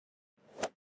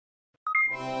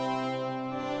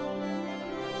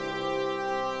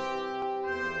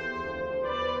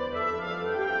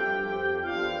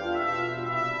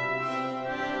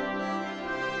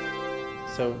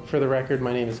So for the record,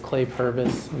 my name is Clay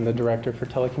Purvis. I'm the Director for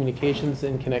Telecommunications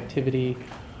and Connectivity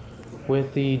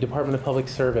with the Department of Public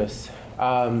Service.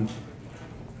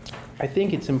 I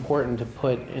think it's important to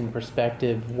put in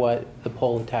perspective what the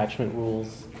pole attachment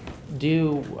rules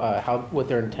do, what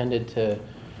they're intended to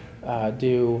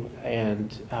do,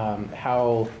 and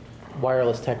how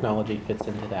wireless technology fits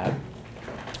into that.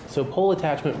 So pole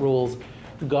attachment rules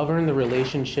govern the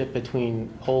relationship between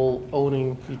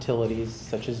pole-owning utilities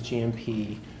such as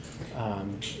GMP,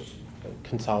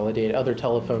 Consolidated, other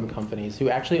telephone companies who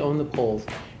actually own the poles,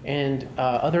 and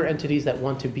other entities that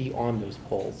want to be on those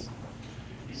poles.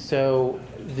 So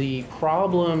the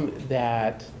problem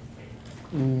that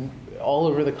all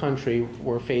over the country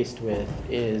we're faced with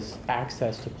is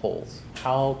access to poles.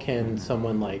 How can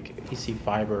someone like EC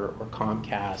Fiber or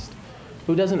Comcast,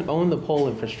 who doesn't own the pole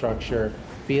infrastructure,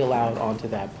 be allowed onto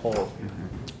that pole?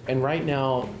 And right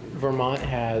now, Vermont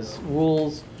has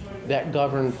rules that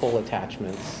govern pole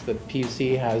attachments. The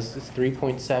PUC has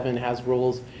 3.7 has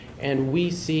rules, and we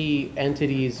see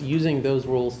entities using those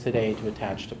rules today to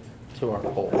attach to our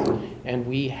poles. And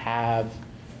we have,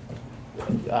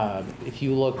 if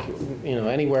you look,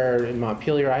 anywhere in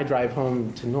Montpelier, I drive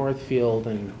home to Northfield,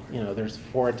 and there's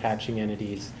 4 attaching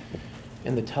entities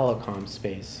in the telecom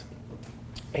space.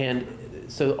 And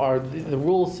so the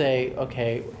rules say,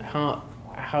 okay,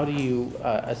 how do you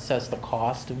assess the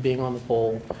cost of being on the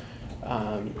pole?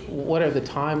 What are the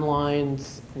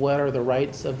timelines? What are the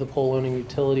rights of the pole-owning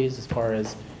utilities as far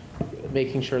as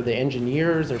making sure the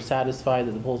engineers are satisfied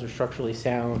that the poles are structurally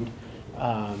sound,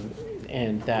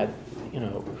 and that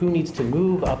who needs to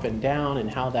move up and down and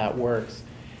how that works?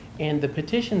 And the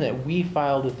petition that we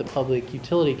filed with the Public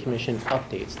Utility Commission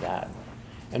updates that.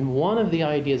 And one of the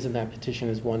ideas in that petition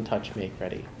is one touch, make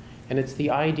ready. And it's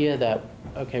the idea that,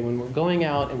 okay, when we're going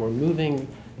out and we're moving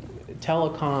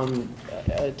telecom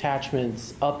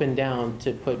attachments up and down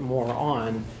to put more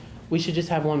on, we should just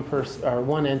have one person or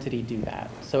one entity do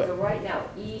that. So right now,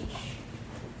 each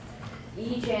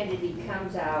entity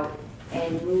comes out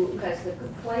and move, because the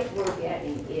complaint we're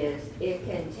getting is it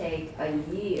can take a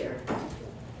year.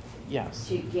 Yes.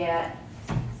 To get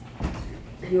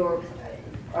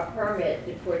a permit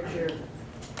to put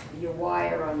your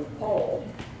wire on the pole,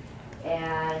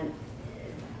 and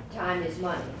time is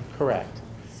money. Correct.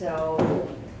 So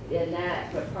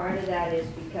but part of that is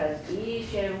because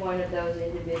each and one of those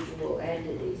individual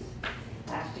entities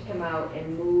has to come out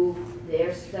and move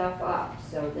their stuff up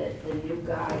so that the new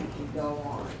guy can go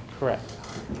on. Correct.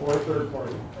 Or third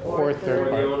party. Or third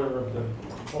party. Or the owner of the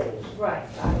poles. Right,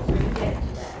 I was going to get to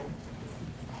that.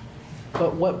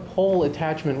 But what pole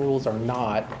attachment rules are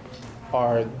not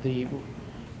are the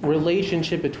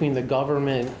relationship between the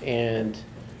government and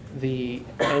the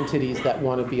entities that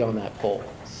want to be on that pole.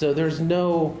 So there's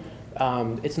no,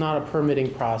 it's not a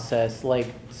permitting process like,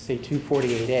 say,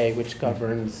 248A, which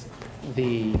governs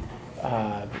the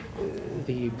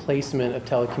placement of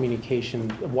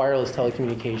wireless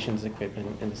telecommunications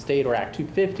equipment in the state, or Act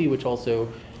 250, which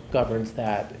also governs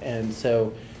that. And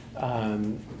so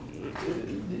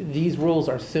these rules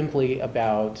are simply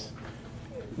about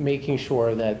making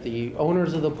sure that the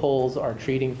owners of the poles are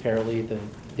treating fairly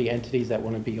the entities that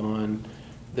want to be on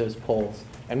those poles.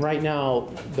 And right now,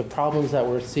 the problems that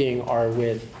we're seeing are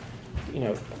with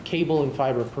cable and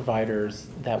fiber providers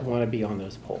that want to be on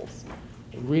those poles.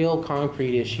 Real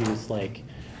concrete issues, like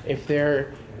if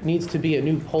there needs to be a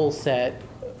new pole set,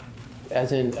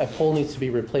 as in a pole needs to be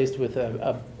replaced with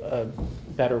a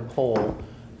better pole,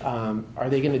 are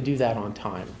they going to do that on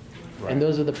time? Right. And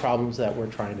those are the problems that we're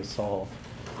trying to solve.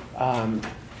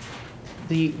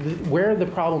 Where the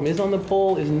problem is on the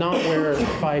pole is not where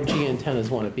 5G antennas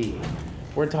want to be.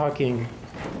 We're talking,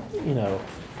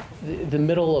 the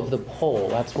middle of the pole.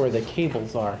 That's where the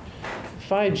cables are.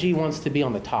 5G wants to be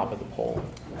on the top of the pole,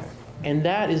 and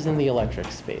that is in the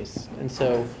electric space. And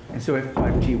so if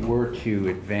 5G were to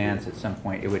advance at some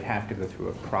point, it would have to go through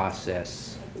a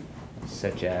process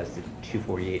such as the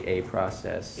 248A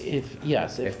process? If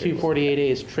 248A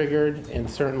is triggered, and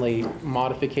certainly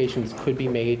modifications could be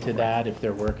made to that if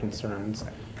there were concerns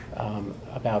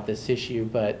about this issue.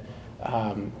 But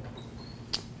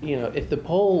if the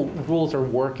pole rules are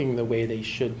working the way they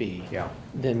should be,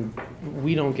 then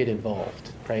we don't get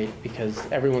involved, right? Because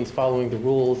everyone's following the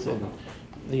rules, and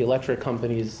the electric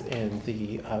companies and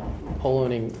the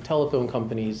pole-owning telephone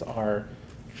companies are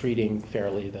treating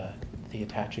fairly the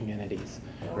attaching entities.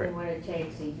 Only when it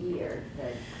takes a year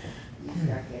that you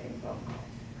start getting phone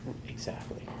calls.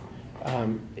 Exactly.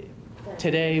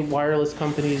 Today, wireless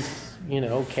companies,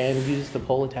 can use the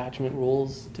pole attachment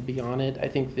rules to be on it. I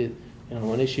think that,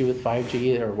 one issue with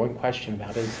 5G, or one question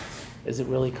about it, is is it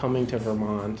really coming to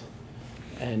Vermont?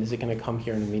 And is it going to come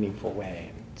here in a meaningful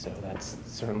way? So that's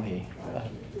certainly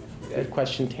a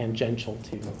question tangential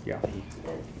to Yeah. That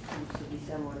seems to be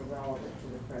somewhat irrelevant to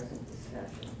the present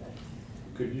discussion, but.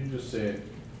 Could you just say it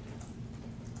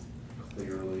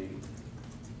clearly?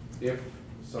 If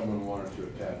someone wanted to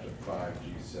attach a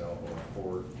 5G cell or a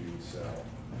 4G cell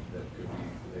that could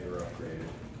be later upgraded,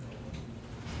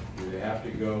 do they have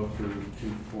to go through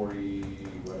 240,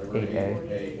 whatever,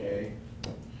 8A?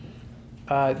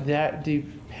 that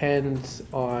depends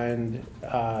on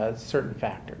certain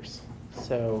factors.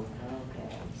 So,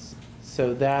 Okay.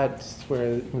 so that's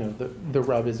where the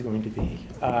rub is going to be.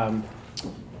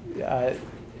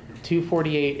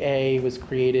 248A was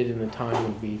created in the time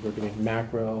when we were doing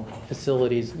macro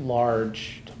facilities,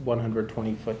 large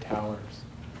 120-foot towers.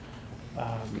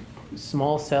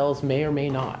 Small cells may or may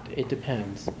not. It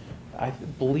depends. I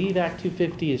believe Act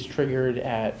 250 is triggered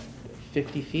at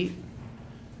 50 feet.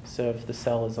 So if the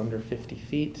cell is under 50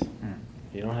 feet,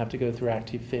 you don't have to go through Act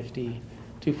 250.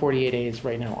 248A is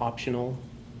right now optional.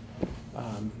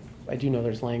 I do know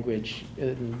there's language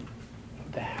in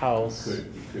the House You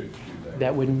could do that.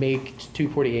 that would make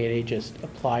 248A just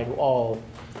apply to all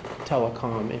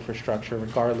telecom infrastructure,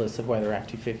 regardless of whether Act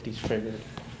 250 is triggered.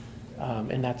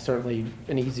 And that's certainly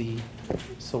an easy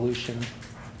solution.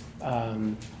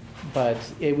 But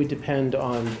it would depend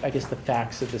on, I guess, the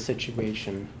facts of the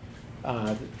situation.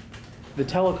 The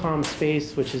telecom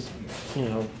space, which is,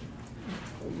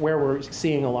 where we're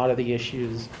seeing a lot of the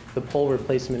issues, the pole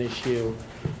replacement issue,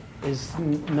 is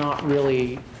not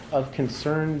really of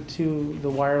concern to the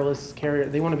wireless carrier.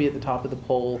 They want to be at the top of the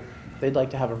pole. They'd like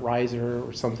to have a riser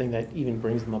or something that even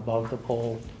brings them above the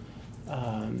pole.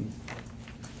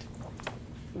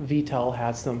 VTEL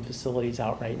has some facilities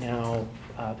out right now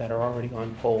that are already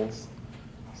on poles.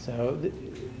 So,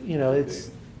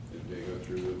 it's... Did they go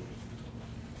through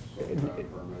the solar power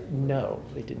permit? No,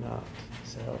 they did not.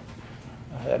 So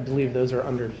I believe those are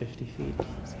under 50 feet.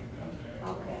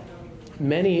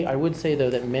 Okay. I would say though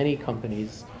that many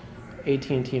companies,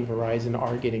 AT&T and Verizon,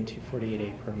 are getting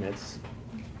 248A permits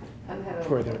I'm having a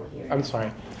for their, little hearing. I'm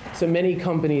sorry. So many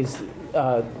companies,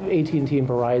 AT&T and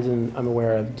Verizon, I'm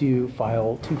aware of, do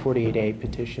file 248A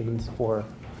petitions for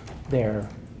their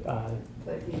But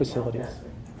VTEL facilities.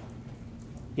 doesn't.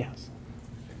 Yes.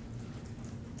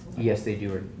 Yes, they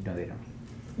do, or no, they don't.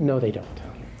 No, they don't.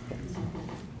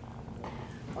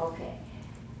 Okay.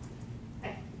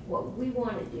 What we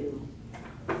want to do,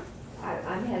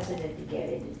 I'm hesitant to get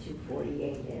into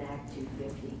 248 and Act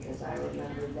 250 because I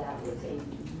remember that was a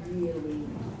really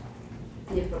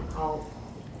difficult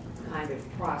kind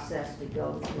of process to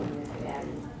go through,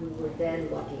 and we were then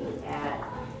looking at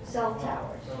cell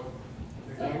towers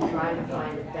and trying to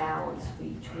find a balance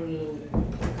between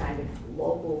kind of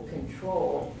local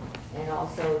control and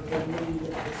also the need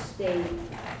of the state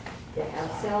to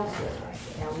have cell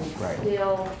service. And we Right.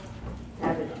 still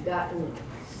haven't gotten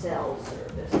cell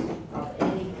service of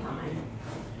any kind,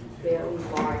 fairly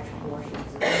large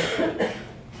portions of the state.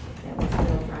 And we're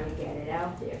still trying to get it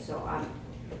out there. So I'm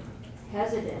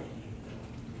hesitant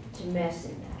to mess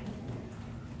in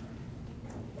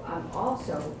that. I'm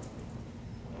also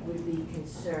would be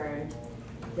concerned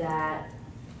that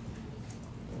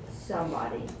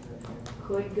somebody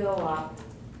could go up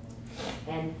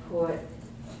and put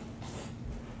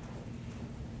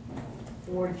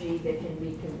 4G that can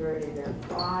be converted or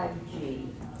 5G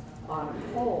on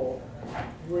a pole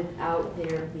without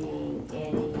there being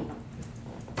any,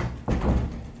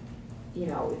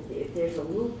 if there's a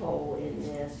loophole in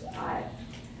this,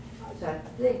 so I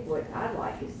think what I'd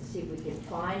like is to see if we can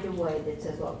find a way that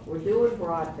says, look, we're doing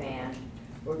broadband,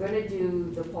 we're gonna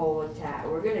do the pole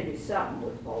we're gonna do something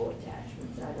with pole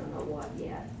attachments, I don't know what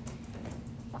yet.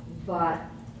 But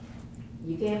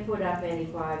you can't put up any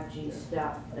 5G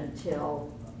stuff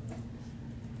until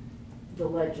the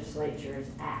legislature is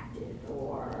acted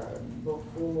or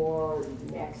before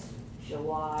next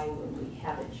July when we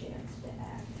have a chance to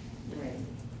act. Right.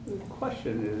 The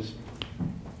question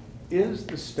is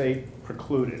the state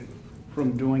precluded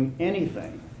from doing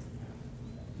anything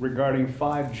regarding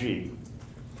 5G,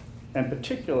 and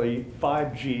particularly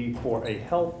 5G for a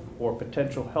health or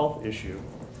potential health issue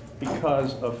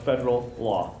because of federal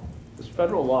law? Does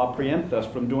federal law preempt us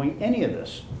from doing any of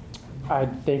this? I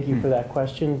thank you for that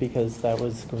question because that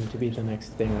was going to be the next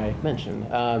thing I mentioned.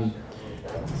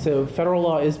 So federal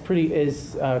law is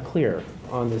clear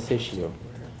on this issue.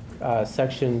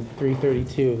 Section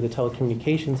 332 of the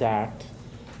Telecommunications Act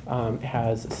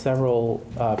has several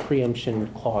preemption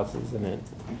clauses in it.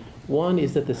 One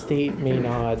is that the state may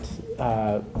not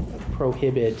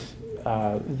prohibit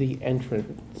the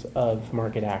entrance of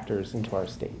market actors into our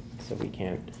state. So we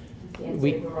can't. Can't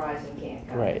We- say Verizon can't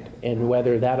come. Right, and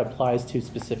whether that applies to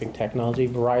specific technology,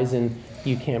 Verizon,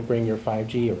 you can't bring your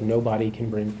 5G, or nobody can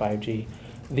bring 5G.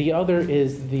 The other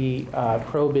is the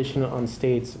prohibition on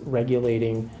states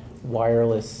regulating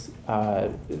wireless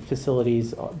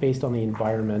facilities based on the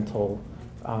environmental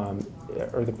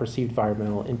or the perceived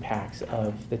environmental impacts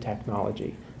of the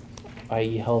technology,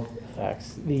 i.e. health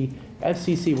effects. The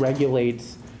FCC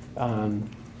regulates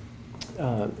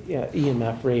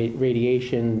EMF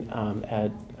radiation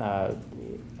at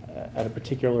a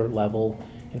particular level.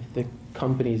 If the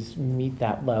companies meet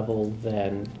that level,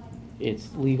 then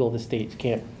it's legal. The states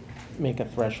can't make a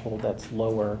threshold that's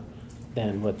lower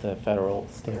than what the federal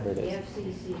standard The is.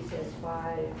 FCC says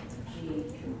 5G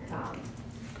can come.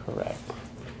 Correct.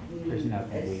 There's We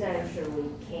nothing we- essentially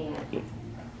can't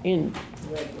In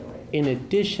regulate. In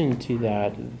addition to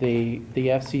that, the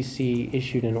FCC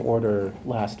issued an order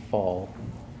last fall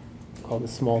called the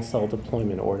Small Cell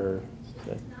Deployment Order.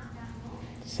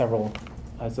 Well,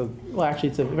 actually,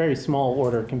 it's a very small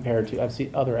order compared to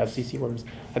other FCC orders.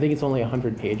 I think it's only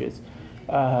 100 pages.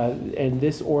 And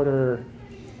this order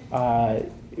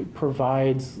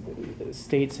provides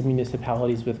states and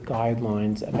municipalities with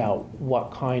guidelines about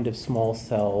what kind of small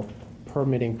cell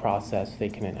permitting process they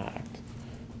can enact.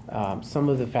 Some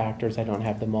of the factors, I don't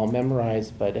have them all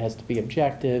memorized, but it has to be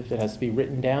objective, it has to be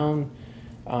written down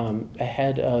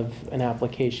ahead of an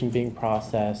application being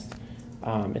processed.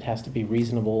 It has to be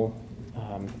reasonable.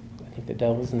 I think the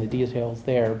devil's in the details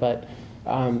there, but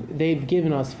they've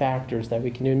given us factors that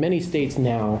we can do. And many states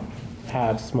now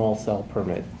have small cell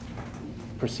permit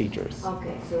procedures.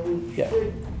 Okay, so we Yeah.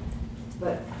 should,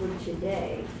 but for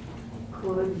today,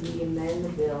 could we amend the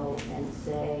bill and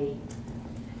say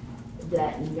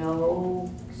that no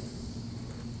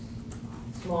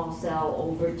small cell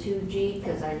over 2G,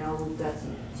 because I know we've got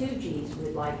some 2Gs,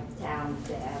 we'd like towns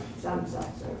to have some cell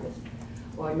service,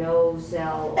 or no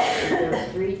cell, is there a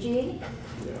 3G?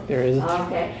 There is,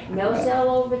 Okay, no cell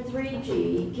over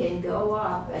 3G can go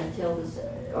up until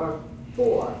or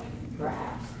 4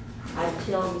 perhaps,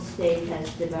 until the state has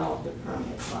developed a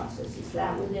permit process. Is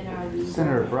that within our legal?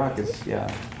 Senator Brock is,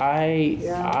 yeah.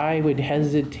 I would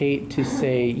hesitate to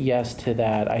say yes to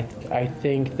that. I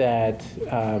think that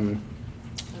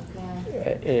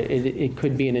Okay. it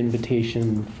could be an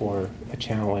invitation for a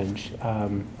challenge.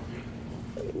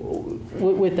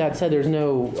 With that said, there's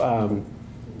no,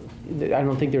 I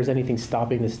don't think there's anything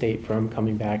stopping the state from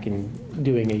coming back and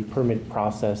doing a permit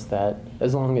process that,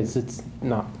 as long as it's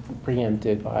not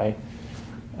preempted by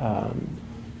But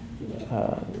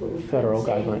we federal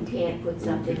couldn't say guidelines. you can't put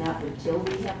something up until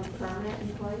we have a permit in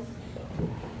place?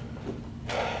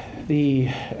 The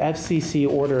FCC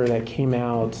order that came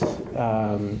out,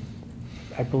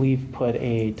 I believe, put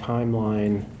a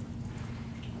timeline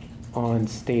on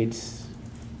states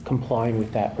complying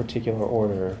with that particular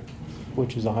order,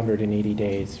 which was 180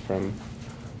 days from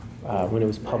when it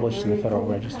was published in the Federal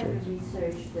Register. Can we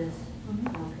research this?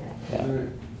 Okay. Yeah. Isn't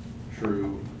it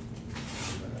true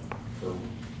for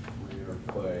Marina or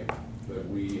Clay that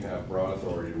we have broad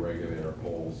authority to regulate our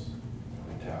poles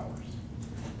and towers?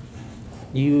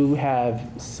 You have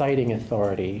siting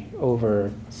authority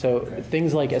over, so Okay.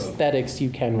 things like So- aesthetics you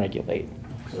can regulate.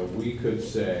 So we could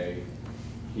say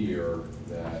here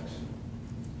that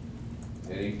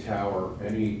any tower,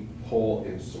 any pole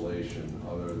installation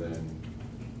other than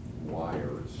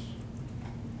wires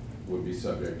would be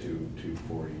subject to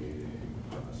 248A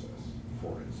process,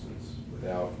 for instance,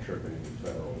 without tripping into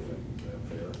federal things. Is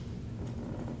that fair?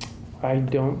 I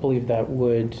don't believe that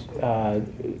would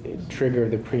trigger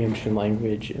the preemption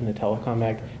language in the Telecom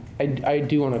Act. I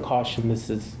do want to caution, this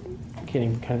is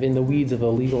getting kind of in the weeds of a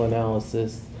legal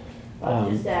analysis.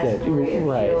 I'll just ask Maria if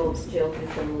right. she'll do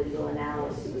some legal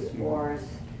analysis for us.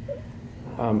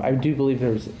 I do believe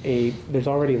there's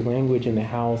already language in the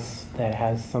House that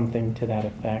has something to that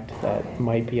effect that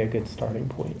might be a good starting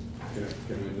point.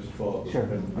 Can we just follow up? Sure.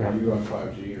 Are you on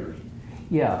 5G or?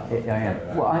 Yeah, I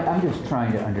am. Well, I'm just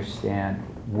trying to understand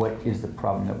what is the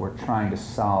problem that we're trying to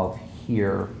solve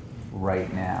here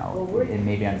right now. Well, And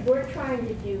maybe I'm, we're trying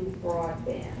to do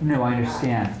broadband. no, I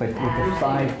understand, but with the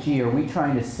 5G, are we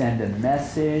trying to send a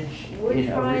message? We're You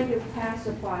know, trying to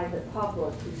pacify the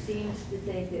public who seems to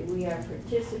think that we are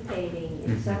participating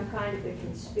in Mhm. some kind of a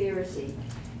conspiracy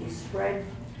to spread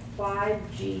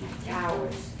 5G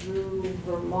towers through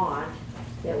Vermont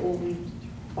that will be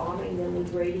bombing them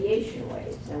with radiation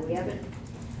waves. And we haven't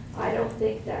I don't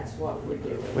think that's what we're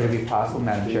doing. Would it be possible,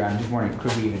 Madam Chair, I'm just wondering,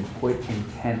 could we even put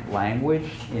intent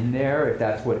language in there if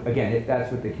that's what, again, if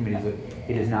that's what the committee's,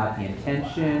 it is not the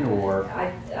intention, or?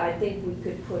 I think we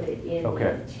could put it in the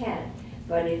Okay. intent,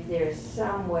 but if there's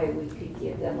some way we could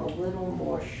give them a little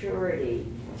more surety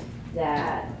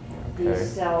that Okay.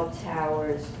 these cell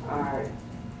towers are,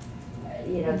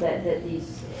 you know, that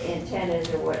these antennas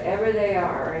or whatever they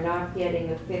are not getting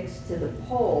affixed to the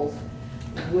poles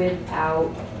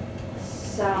without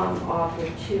some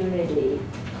opportunity.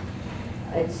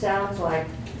 It sounds like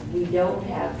we don't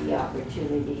have the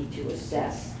opportunity to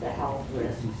assess the health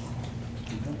risks,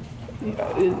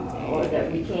 or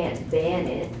that we can't ban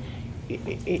it.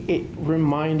 It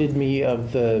reminded me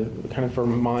of the kind of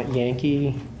Vermont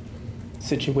Yankee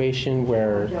situation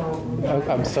where,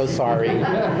 I'm so sorry,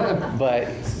 but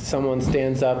someone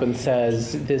stands up and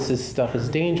says, stuff is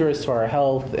dangerous to our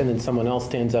health, and then someone else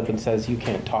stands up and says, you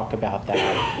can't talk about that.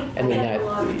 And then I have a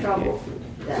lot of trouble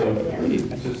with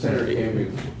that. So Senator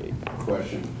Camping's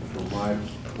question, from my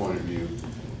point of view,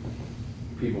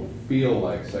 people feel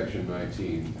like Section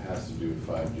 19 has to do with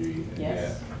 5G, and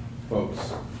yet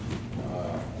folks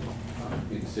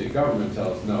in state government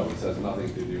tell us, no, this has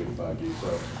nothing to do with 5G. So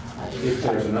if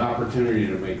there's an opportunity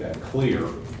to make that clear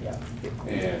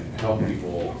and help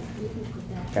people,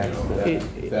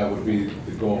 that would be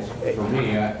the goal for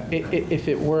me. If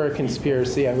it were a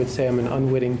conspiracy, I would say I'm an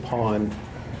unwitting pawn.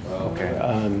 Okay.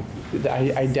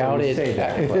 I doubt it. Say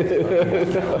that, but,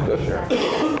 sure.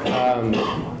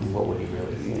 What would he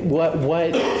really say?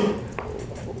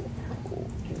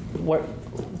 What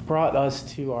brought us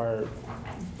to our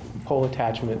pole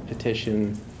attachment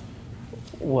petition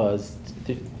was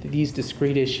these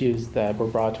discrete issues that were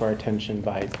brought to our attention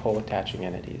by pole attaching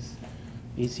entities.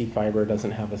 BC Fiber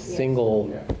doesn't have a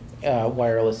single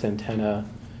wireless antenna.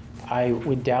 I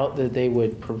would doubt that they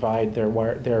would provide their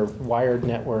wired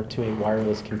network to a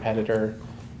wireless competitor.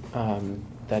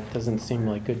 That doesn't seem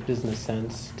like good business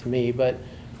sense to me, but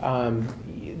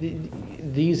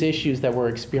these issues that we're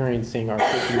experiencing are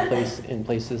taking place in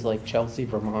places like Chelsea,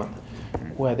 Vermont,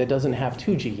 where that doesn't have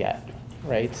 2G yet,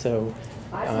 right? So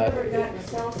I've never gotten a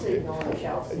cell signal in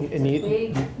Chelsea. It's a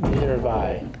neither have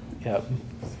I. Yep.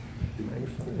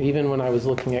 Even when I was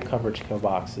looking at coverage kill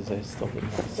boxes, I still didn't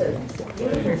have It's a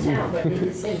beautiful town, but it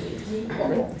is in the deep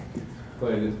hole.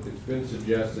 But it's been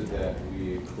suggested that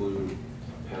we include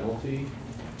penalty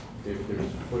if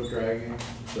there's foot dragging.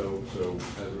 So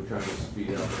as we're trying to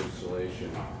speed up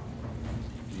installation,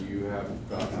 do you have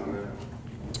thoughts on that?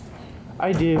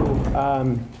 I do.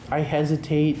 I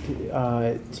hesitate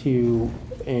to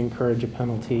encourage a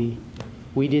penalty.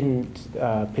 We didn't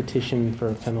petition for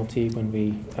a penalty when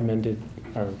we amended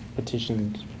or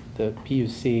petitioned the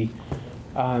PUC.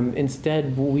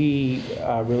 Instead, we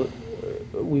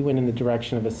went in the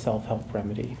direction of a self-help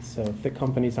remedy. So if the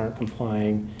companies aren't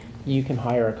complying, you can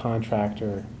hire a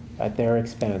contractor at their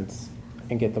expense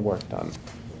and get the work done.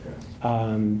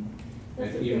 And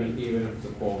even if it's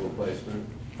a pole replacement?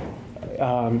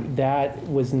 That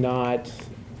was not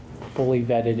fully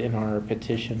vetted in our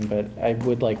petition, but I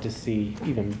would like to see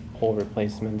even pole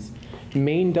replacements.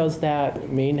 Maine does that.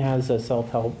 Maine has a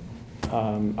self-help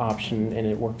option, and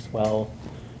it works well,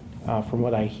 from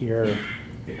what I hear.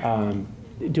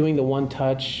 Doing the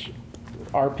one-touch,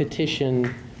 our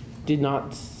petition did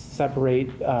not separate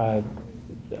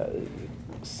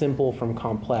simple from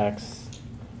complex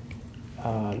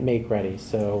make ready.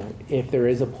 So if there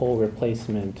is a pole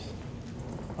replacement,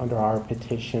 under our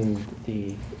petition,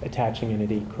 the attaching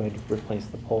entity could replace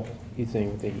the pole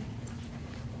using the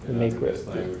make ready. This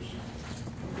language,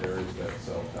 there is that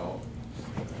self-help.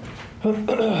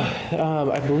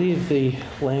 I believe the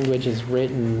language is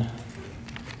written,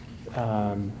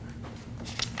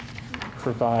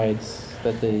 provides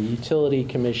that the Utility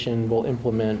Commission will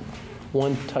implement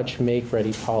one-touch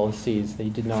make-ready policies. They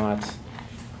did not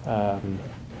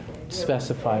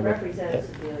specify what.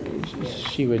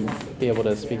 She would be able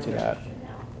to speak to that.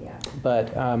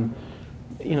 But,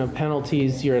 you know,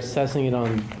 penalties, you're assessing it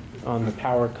on the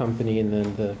power company, and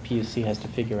then the PUC has to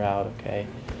figure out, okay,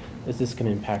 is this going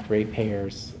to impact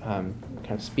ratepayers? Kind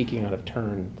of speaking out of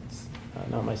turn, it's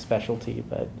not my specialty,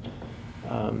 but.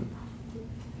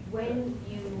 When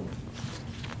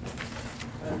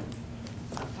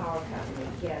a power company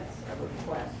gets a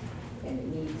request and it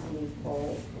needs a new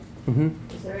pole,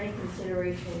 is there any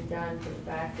consideration done to the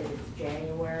fact that it's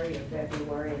January or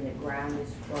February and the ground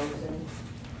is frozen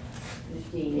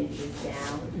 15 inches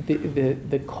down?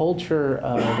 The culture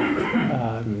of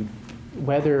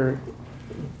weather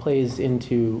plays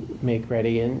into make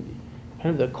ready, and kind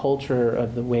of the culture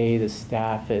of the way the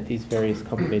staff at these various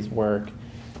companies work.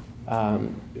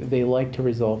 They like to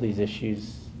resolve these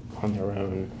issues on their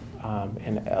own.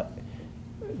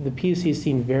 The PUC has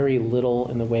seen very little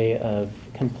in the way of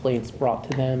complaints brought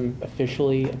to them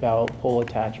officially about pole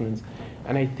attachments.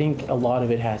 And I think a lot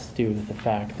of it has to do with the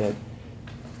fact that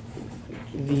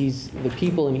the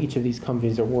people in each of these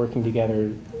companies are working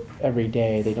together every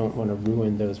day. They don't want to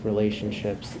ruin those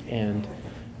relationships. And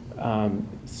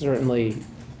certainly,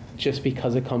 just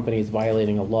because a company is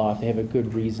violating a law, if they have a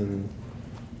good reason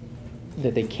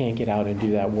that they can't get out and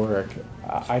do that work.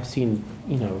 I've seen,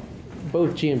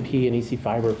 both GMP and EC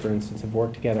Fiber, for instance, have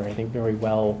worked together, I think, very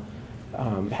well,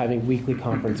 having weekly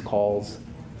conference calls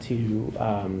to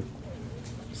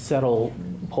settle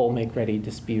pole make-ready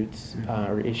disputes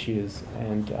or issues,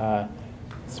 and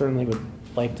certainly would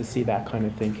like to see that kind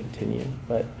of thing continue.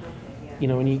 But,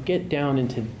 when you get down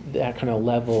into that kind of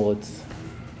level, it's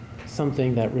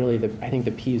something that really I think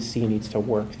the PUC needs to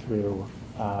work through.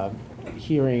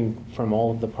 Hearing from all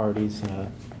of the parties in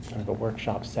a kind of a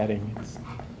workshop setting,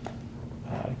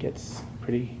 it gets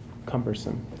pretty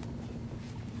cumbersome.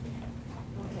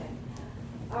 Okay.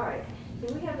 All right.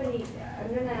 Do we have any,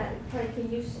 I'm gonna,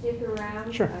 can you stick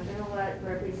around? Sure. I'm gonna let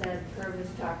Representative Purvis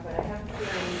talk, but I have a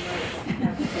feeling you might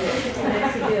have to.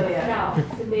 Sebelia. No,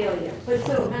 Sebelia. But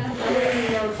so, Are there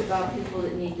any notes about people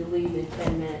that need to leave in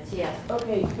 10 minutes? Yes.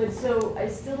 okay, but so I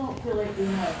still don't feel like we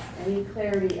have any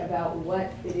clarity about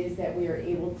what it is that we are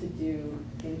able to do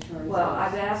in terms of. Well,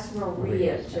 I've asked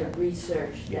Maria to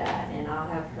research that, and I'll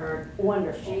have her.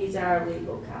 Wonderful. She's our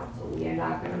legal counsel. We are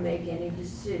not gonna make any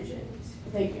decisions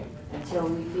Thank you. until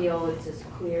we feel it's as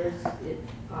clear as it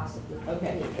possibly can be.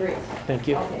 Okay, great. Thank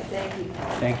you. Okay, thank you.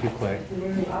 Thank you, Clay.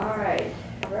 All right,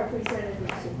 Representative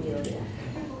Sebelia.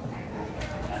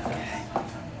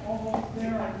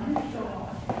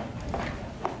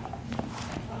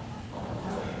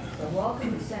 So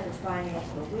welcome to Senate Finance,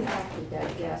 but we have to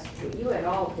digest, you had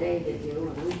all day to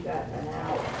do, and we've got an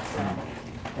hour. So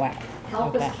Wow.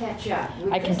 help us Okay. catch up.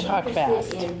 We're I can just talk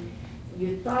interested fast. in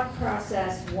your thought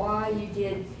process, why you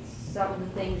did some of the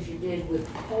things you did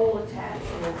with pole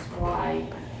attachments, why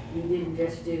you didn't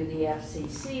just do the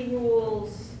FCC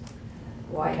rules,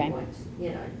 why Okay. you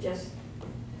went, just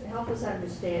help us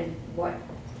understand what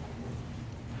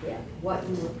you were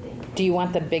thinking. Do you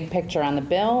want the big picture on the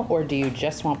bill, or do you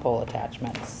just want pole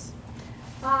attachments?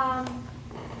 I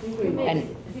think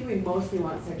And- we mostly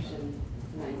want section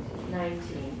 19.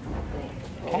 19, I think.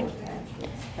 Okay. pole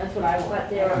attachments. That's what I want. But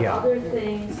there are Yeah. other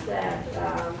things that,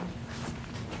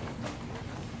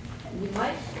 you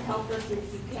might help us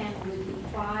if you can with the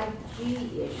 5G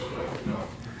issue.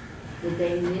 Did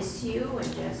they miss you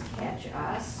and just catch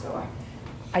us, or?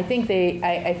 I think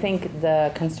I think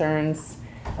the concerns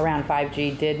around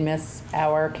 5G did miss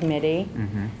our committee.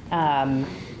 And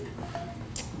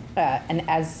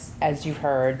as you've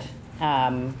heard,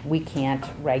 we can't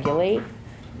regulate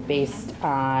based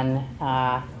on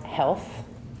health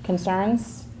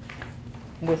concerns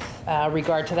with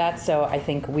regard to that. So I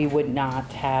think we would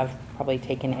not have probably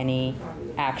taken any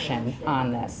action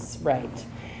on this, right?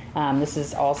 This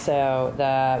is also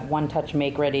the one-touch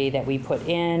make-ready that we put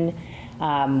in.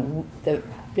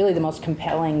 Really the most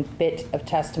compelling bit of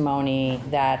testimony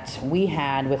that we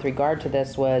had with regard to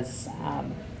this was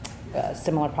a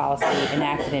similar policy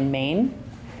enacted in Maine.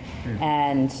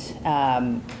 And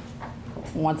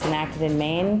once enacted in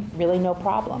Maine, really no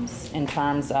problems in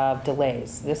terms of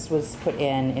delays. This was put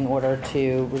in order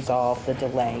to resolve the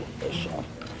delay issue.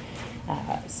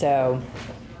 So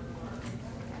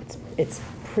it's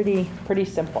pretty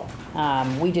simple.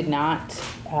 We did not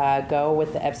go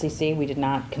with the FCC. We did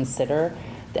not consider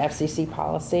the FCC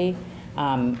policy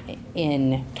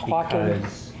in talking.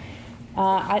 Because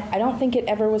I don't think it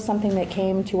ever was something that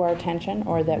came to our attention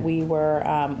or that we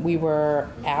were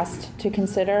asked to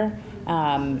consider.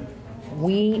 One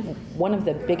of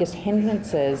the biggest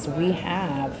hindrances we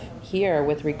have here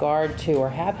with regard to, or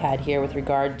have had here with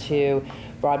regard to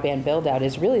broadband build out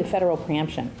is really the federal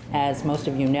preemption. As most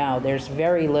of you know, there's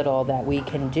very little that we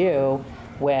can do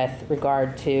with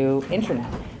regard to internet.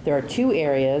 There are two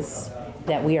areas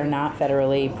that we are not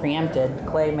federally preempted.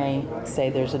 Clay may say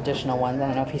there's additional ones. I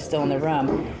don't know if he's still in the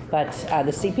room, but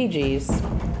the CPGs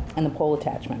and the pole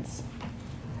attachments.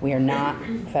 We are not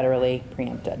federally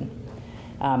preempted.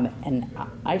 And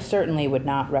I certainly would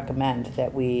not recommend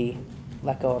that we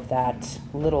let go of that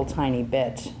little tiny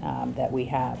bit that we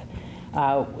have.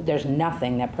 There's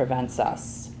nothing that prevents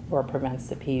us or prevents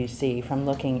the PUC from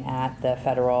looking at the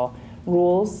federal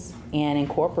rules and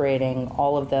incorporating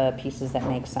all of the pieces that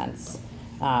make sense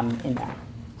in there.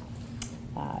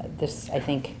 This, I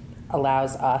think,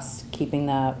 allows us, keeping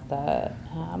the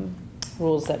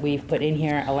rules that we've put in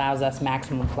here allows us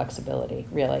maximum flexibility,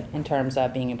 really, in terms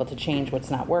of being able to change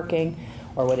what's not working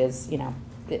or what is,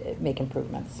 make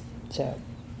improvements. So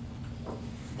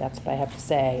that's what I have to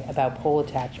say about pole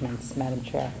attachments, Madam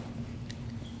Chair.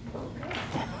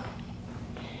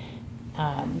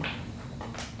 I'm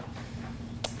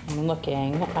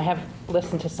looking. I have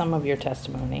listened to some of your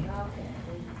testimony. Okay,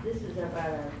 this is about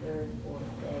our third, fourth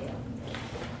day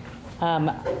on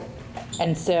this.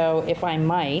 And so if I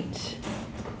might,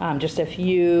 just a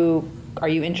few, are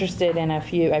you interested in a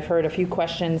few, I've heard a few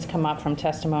questions come up from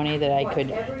testimony that I could.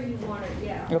 Whatever you want to,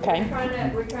 yeah. Okay.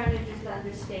 We're trying to just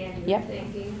understand your Yep.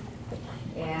 thinking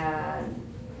and,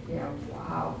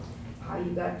 how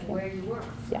you got to where you were.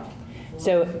 Yeah.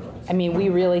 So, I mean, we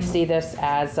really see this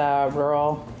as a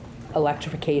rural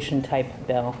electrification type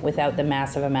bill without the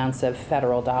massive amounts of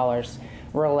federal dollars.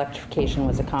 Rural electrification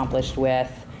was accomplished with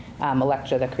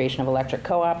the creation of electric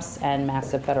co-ops and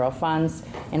massive federal funds.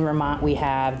 In Vermont, we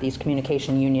have these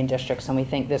communication union districts, and we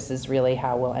think this is really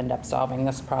how we'll end up solving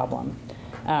this problem.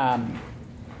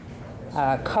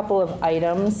 A couple of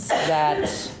items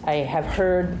that I have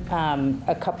heard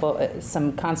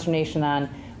some consternation on.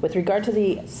 With regard to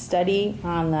the study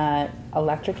on the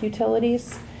electric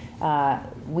utilities,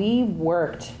 we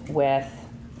worked with,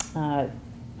 oh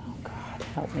God,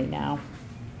 help me now,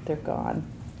 they're gone.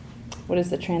 What is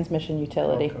the transmission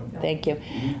utility? Velco. Thank you.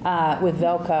 With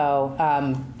Velco,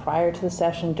 prior to the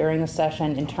session, during the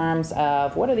session, in terms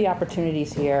of what are the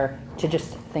opportunities here to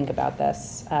just think about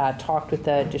this. Talked with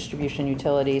the distribution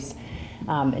utilities.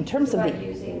 In terms of About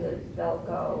using the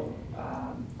Velco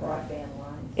broadband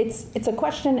lines. It's a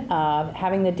question of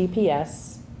having the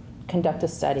DPS conduct a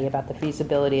study about the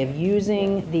feasibility of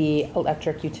using the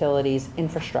electric utilities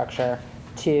infrastructure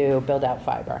to build out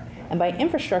fiber. And by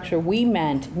infrastructure, we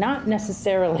meant not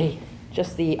necessarily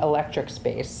just the electric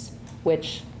space,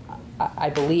 which I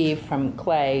believe from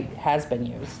Clay has been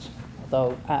used,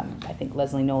 although I think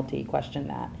Leslie Nolte questioned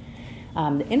that.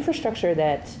 The infrastructure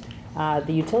that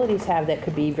the utilities have that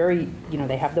could be very,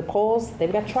 they have the poles,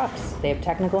 they've got trucks, they have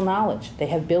technical knowledge, they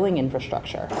have billing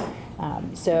infrastructure.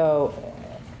 So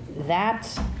that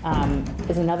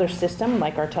is another system,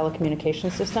 like our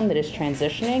telecommunications system, that is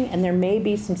transitioning, and there may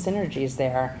be some synergies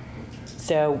there.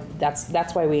 So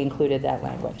that's why we included that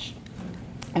language.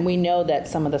 And we know that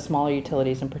some of the smaller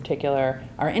utilities in particular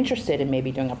are interested in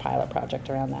maybe doing a pilot project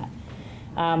around that.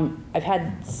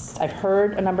 I've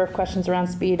heard a number of questions around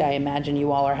speed. I imagine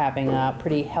you all are having a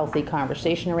pretty healthy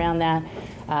conversation around that.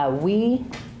 We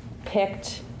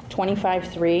picked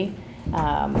 25.3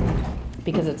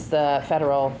 because it's the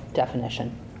federal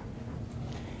definition.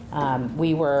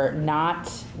 We were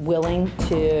not willing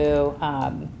to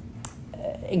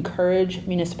encourage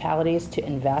municipalities to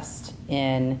invest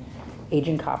in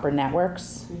aging copper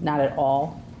networks, not at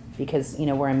all, because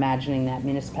we're imagining that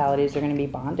municipalities are going to be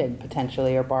bonded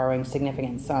potentially or borrowing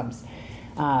significant sums.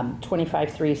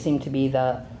 25.3 seemed to be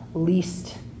the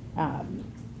least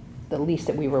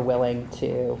that we were willing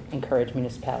to encourage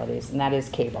municipalities, and that is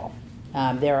cable.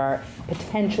 There are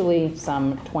potentially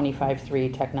some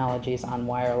 25.3 technologies on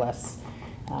wireless.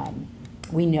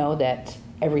 We know that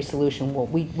every solution will,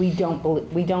 we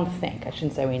don't think, I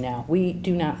shouldn't say we know, we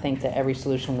do not think that every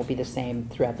solution will be the same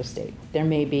throughout the state. There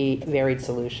may be varied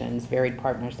solutions, varied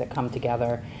partners that come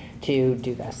together to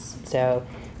do this. So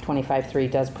 25.3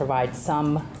 does provide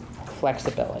some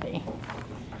flexibility.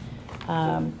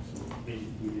 We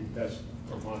did best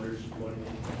Vermonters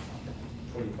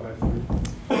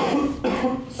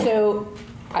 25.3. So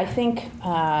I think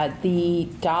the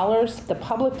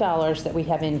public dollars that we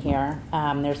have in here,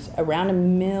 there's around $1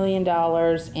 million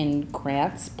in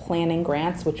grants, planning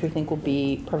grants, which we think will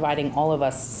be providing all of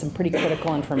us some pretty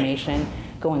critical information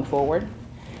going forward.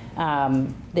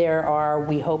 There are,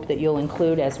 we hope that you'll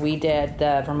include, as we did,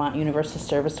 the Vermont Universal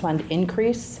Service Fund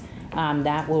increase.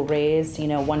 That will raise,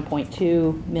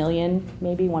 1.2 million,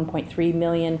 maybe 1.3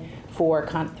 million for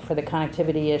the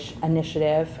connectivity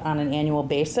initiative on an annual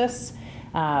basis.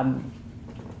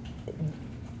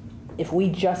 If we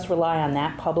just rely on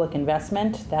that public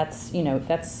investment, that's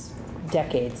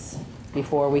decades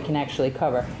before we can actually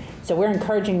cover. So we're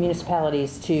encouraging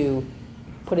municipalities to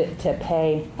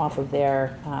pay off of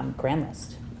their grant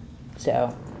list.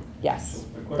 So yes,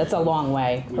 that's a long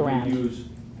way around. Would we use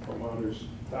Vermonters'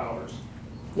 dollars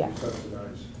Yeah. to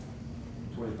subsidize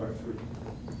 25.3?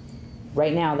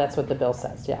 Right now, that's what the bill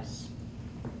says, yes.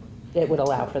 It would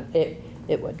allow for, it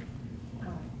would.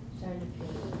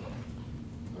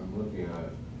 I'm looking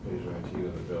at page 19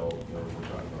 of the bill, where we're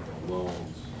talking about the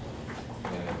loans,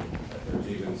 and there's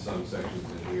even some sections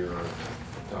in here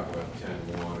that talk about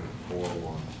 10.1 and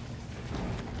 4.1.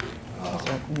 These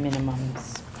are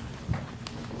minimums.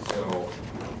 So,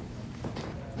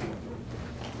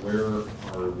 where are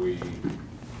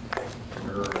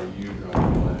you going to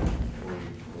land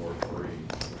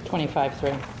 24.3?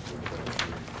 25.3.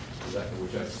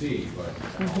 Which I see, but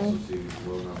I also see these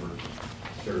low numbers,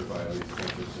 certify at least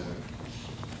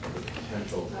 10% of the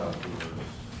potential customers.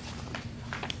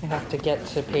 I have to get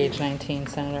to page 19,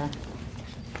 Senator.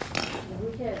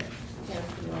 We had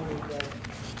testimony that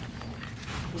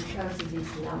because of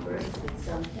these numbers, that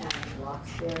sometimes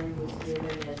Roxbury was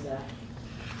given as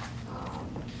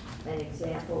an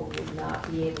example, would not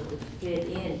be able to fit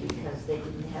in because they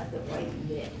didn't have the right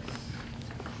mix.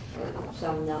 Or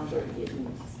some number didn't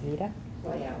Vita?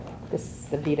 play out well. This is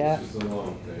the Vita. This is the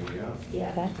loan thing, yeah.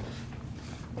 Yeah, Okay.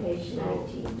 page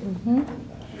 19.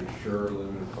 Mm-hmm. Ensure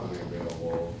limited funding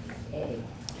available A.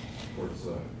 towards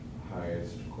the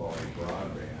highest quality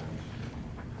broadband.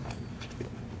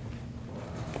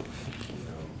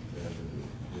 And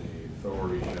the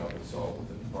authority shall consult with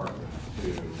the department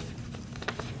too.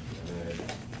 And then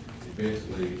it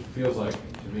basically feels like,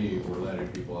 to me, we're letting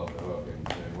people off the hook and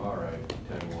saying, well, all right,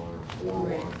 10-1 or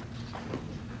 4-1.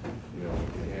 You know, we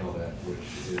can handle that, which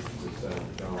is to set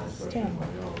the tone, especially on my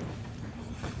own.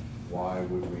 Why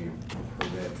would we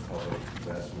permit public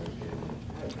investment in?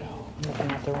 I'm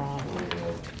looking at the wrong.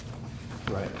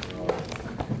 Right.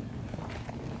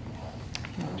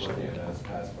 I'm looking at that as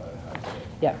passed by the House.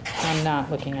 Yep, I'm not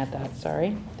looking at that,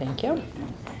 sorry. Thank you.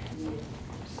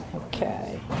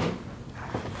 Okay.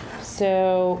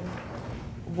 So,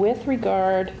 with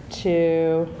regard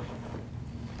to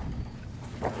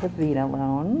the Vita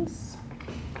loans,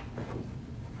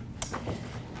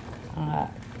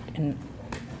 and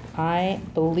I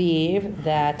believe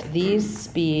that these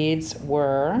speeds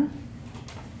were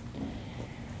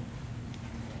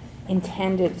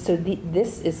intended, so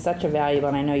this is such a valuable,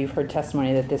 and I know you've heard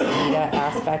testimony that this Vita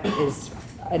aspect is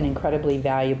an incredibly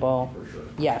valuable. For sure.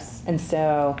 Yes, and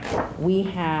so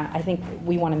I think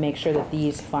we want to make sure that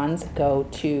these funds go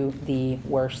to the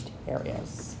worst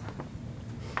areas.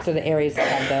 So the areas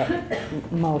that have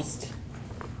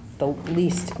the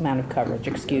least amount of coverage,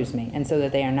 excuse me, and so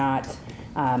that they are not,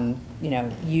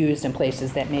 used in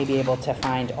places that may be able to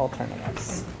find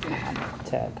alternatives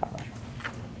to cover.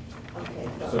 Okay,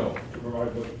 So,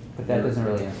 But that doesn't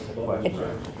really answer the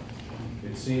question.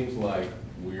 it seems like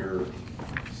we're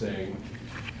saying,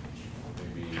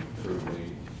 maybe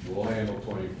crudely, we'll handle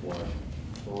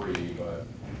 24.3, but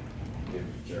if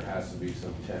there has to be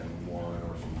some 10-1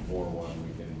 or some 4-1,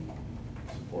 we can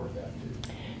support that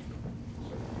too.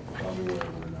 So tell me where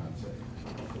we're not saying,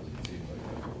 because it seems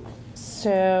like that's what we're saying.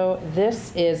 So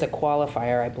this is a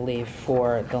qualifier, I believe,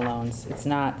 for the loans. It's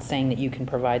not saying that you can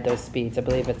provide those speeds. I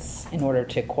believe it's in order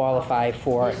to qualify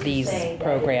for This is these saying that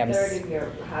programs. if 30 of your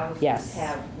houses Yes.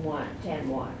 have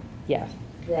 10-1, Yeah.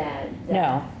 then.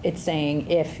 No, it's saying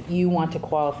if you want to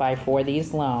qualify for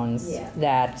these loans, Yeah.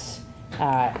 that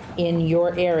in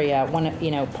your area,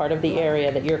 part of the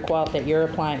area that you're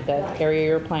applying, the area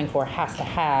you're applying for has to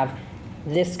have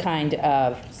this kind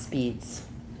of speeds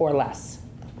or less.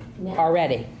 Now-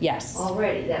 Already, yes.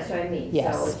 Already, that's what I mean.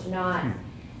 Yes. So it's not,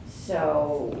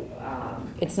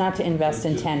 It's not to invest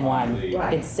in It's just 10-1. oddly-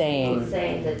 right. It's saying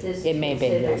saying that this is it may be,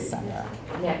 yes, considered Senator.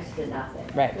 next to nothing.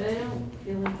 Right, But I don't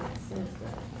feel like it says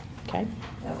that. okay.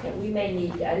 Okay, we may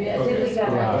need, I think Okay. we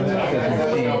got Yeah, to that's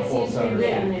The way it helpful seems to be to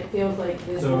written, understand. it feels like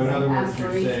this is So in other words,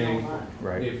 you're saying, aspirational, not.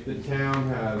 Right. if the town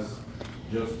has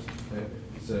just,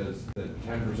 it says that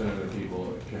 10% of the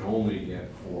people can only get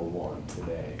 4-1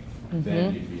 today,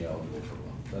 then you'd be eligible for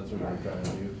loan. That's what you're trying to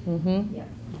do? Mm-hmm. Yeah,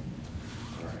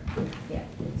 All right. yeah,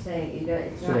 it's saying,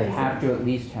 it's So not. they have to at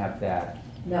least have that?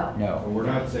 No. But No. we're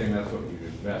not saying that's what you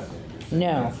invest in, you're saying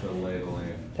No. that's the lay of the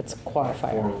land. That's a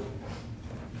qualifier. All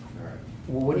right.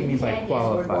 Well, what do you mean by The intent is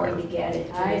we're going to qualifier? get it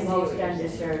to I the see most what you're saying.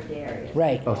 underserved areas.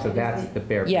 Right. Oh, so that's the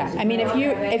bare. Yeah, I mean,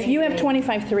 if you have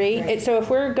 25.3, so if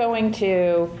we're going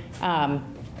to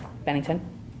Bennington,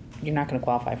 you're not going to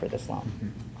qualify for this loan.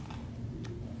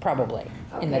 Probably,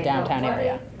 in the Okay, downtown but what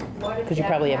area. if- what if 'Cause you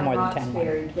probably have more than downtown 10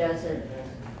 Roxbury doesn't,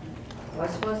 well, I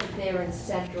suppose if they're in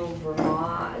central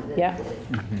Vermont. Yeah.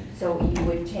 So you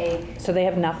would take, So they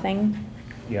have nothing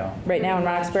Yeah. right now in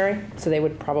Roxbury, so they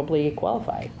would probably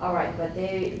qualify. all right, but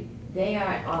they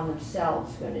aren't on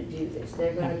themselves gonna do this.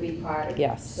 They're gonna be part of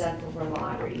Yes. central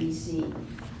Vermont or EC.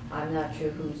 I'm not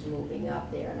sure who's moving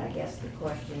up there, and I guess the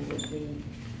question would be,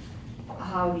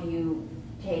 how do you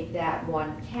take that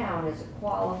one town as a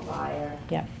qualifier?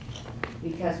 Yeah,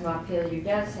 Because Montpelier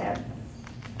does have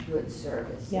good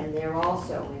service, Yeah. and they're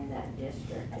also in that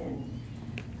district, and.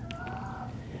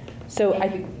 so and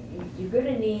I, You're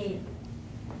gonna need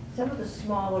some of the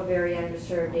smaller, very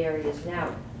underserved areas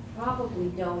now probably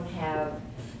don't have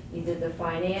either the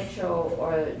financial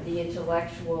or the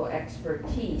intellectual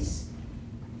expertise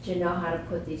to know how to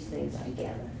put these things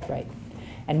together. Right.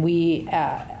 And we,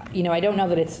 you know, I don't know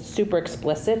that it's super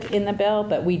explicit in the bill,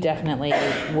 but we definitely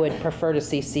would prefer to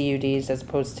see CUDs as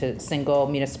opposed to single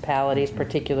municipalities,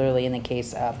 particularly in the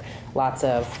case of lots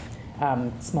of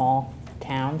small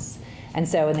towns. And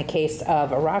so in the case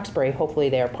of a Roxbury, hopefully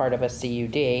they're part of a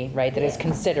CUD, right, that is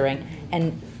considering.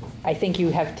 And I think you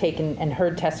have taken and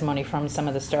heard testimony from some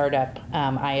of the startup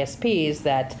ISPs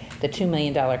that the $2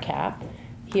 million cap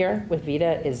here with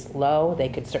VITA is low. They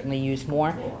could certainly use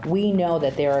more. We know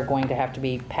that there are going to have to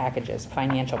be packages,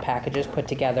 financial packages put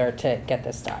together to get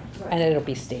this done, and it'll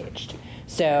be staged.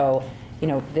 So, you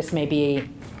know, this may be,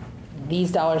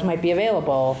 these dollars might be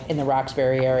available in the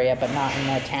Roxbury area, but not in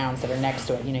the towns that are next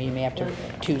to it. You know, you may have to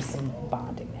choose some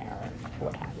bonding there or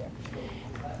what have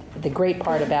you. The great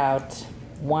part about,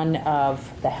 one of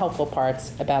the helpful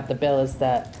parts about the bill is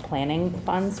the planning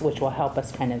funds, which will help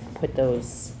us kind of put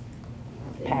those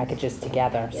packages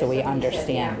together so we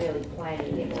understand. They're not really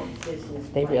planning, they want business.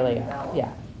 They really are,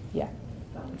 development. yeah,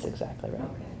 that's exactly right.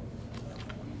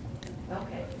 Okay.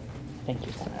 Okay. Thank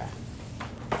you, Senator.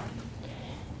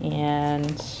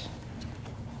 And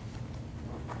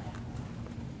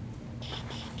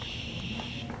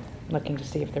looking to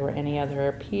see if there were any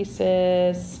other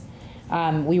pieces.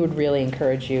 We would really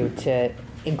encourage you to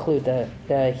include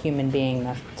the human being,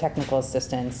 the technical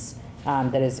assistance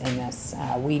that is in this.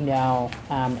 We know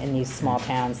in these small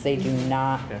towns, they do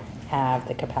not have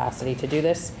the capacity to do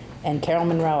this. And Carol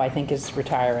Monroe, I think, is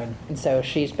retiring. And so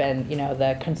she's been, you know,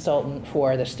 the consultant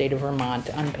for the state of Vermont,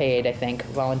 unpaid, I think,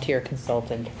 volunteer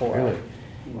consultant for. Really?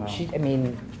 Wow. I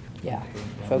mean, yeah,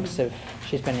 folks have,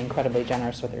 she's been incredibly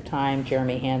generous with her time.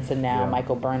 Jeremy Hansen now,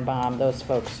 Michael Birnbaum, those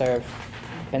folks have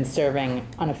been serving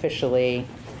unofficially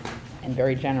and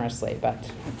very generously,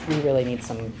 but we really need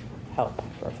some help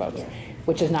for folks,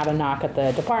 which is not a knock at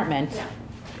the department.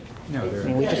 No, I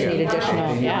mean, we just need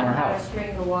additional, more How to help.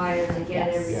 string the wires and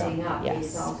get Yes. everything up, Yes.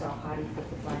 it's also how do you put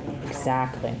the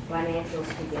Exactly, financials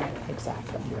together.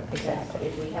 exactly, Because exactly.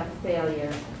 if we have a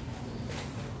failure,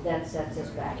 that sets us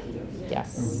back years.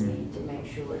 Yes. We need to make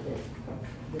sure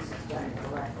that this is done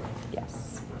correctly.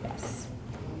 Yes, yes.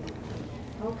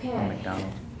 Okay.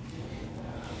 McDonald.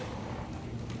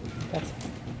 That's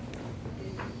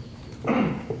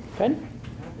good. Okay,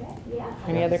 yeah.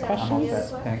 Any other So, questions? any other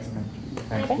questions? Thanks, man.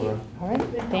 Thanks, Thank you. Laura. All right,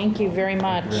 thank you very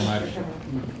much. Thank you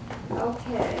very much.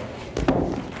 Okay.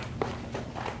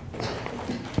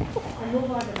 I'll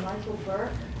move on to Michael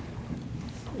Burke.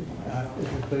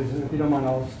 Please, if you don't mind,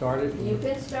 I'll start it. You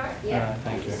can start, yeah.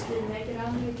 Thank you. Just didn't make it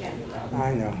on the agenda.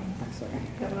 I know, sorry.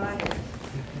 Come on.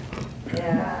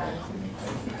 Yeah.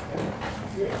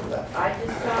 I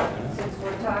just thought, since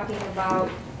we're talking about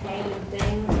hanging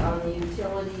things on the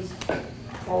utilities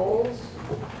poles,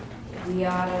 we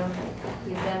ought to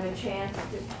give them a chance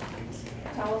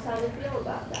to tell us how they feel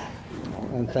about that.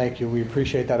 And thank you, we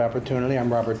appreciate that opportunity.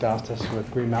 I'm Robert Dostis with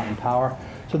Green Mountain Power.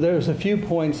 So there's a few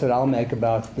points that I'll make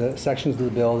about the sections of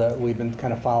the bill that we've been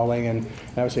kind of following and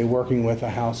I would say working with the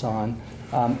House on.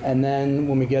 And then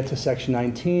when we get to section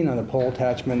 19 on the pole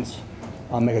attachments,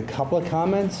 I'll make a couple of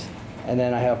comments. And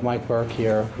then I have Mike Burke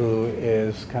here, who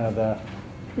is kind of the,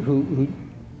 who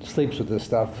sleeps with this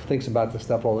stuff, thinks about this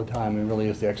stuff all the time, and really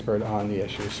is the expert on the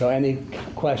issue. So any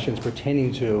questions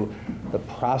pertaining to the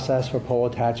process for pole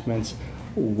attachments,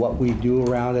 what we do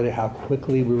around it, how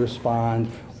quickly we respond,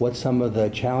 what some of the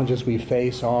challenges we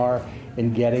face are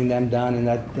in getting them done in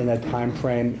that time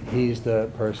frame, he's the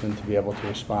person to be able to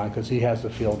respond because he has the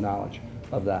field knowledge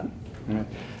of that. Right.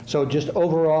 So just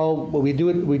overall, what we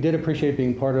did appreciate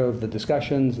being part of the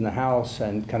discussions in the House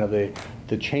and kind of the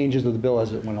changes of the bill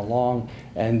as it went along.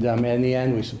 And in the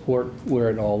end, we support where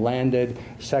it all landed.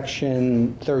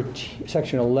 Section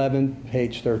 11,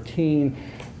 page 13,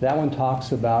 that one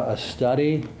talks about a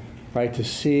study, right, to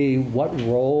see what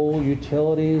role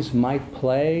utilities might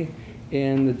play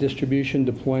in the distribution,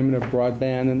 deployment of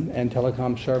broadband and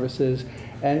telecom services.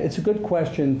 And it's a good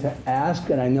question to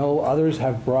ask, and I know others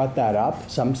have brought that up.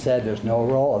 Some said there's no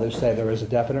role, others say there is a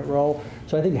definite role.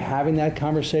 So I think having that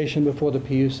conversation before the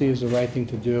PUC is the right thing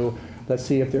to do. Let's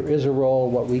see if there is a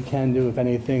role, what we can do, if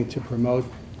anything, to promote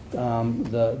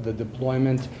the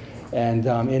deployment. And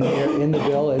in the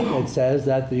bill, it says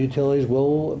that the utilities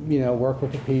will, work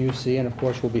with the PUC, and of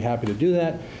course we'll be happy to do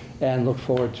that, and look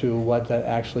forward to what that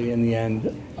actually in the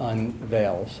end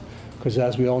unveils. Because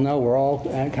as we all know, we're all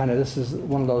kind of, this is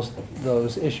one of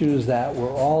those issues that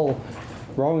we're all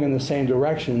rowing in the same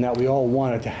direction, that we all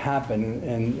want it to happen.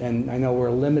 And I know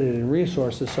we're limited in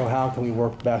resources, so how can we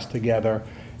work best together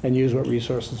and use what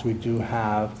resources we do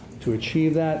have to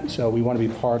achieve that? So we want to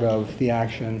be part of the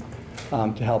action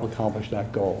to help accomplish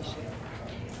that goals.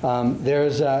 There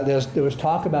was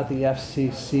talk about the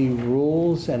FCC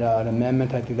rules and an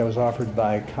amendment, I think that was offered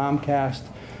by Comcast,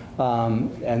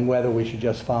 and whether we should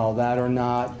just follow that or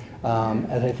not.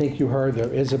 As I think you heard,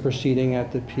 there is a proceeding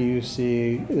at the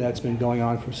PUC that's been going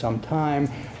on for some time.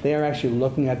 They are actually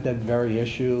looking at that very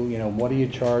issue. You know, what do you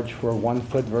charge for 1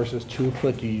 foot versus 2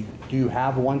 foot? Do you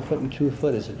have 1 foot and 2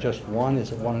 foot? Is it just one?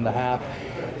 Is it 1.5?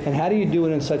 And how do you do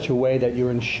it in such a way that you're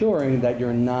ensuring that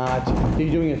you're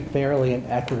doing it fairly and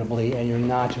equitably, and you're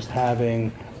not just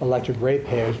having electric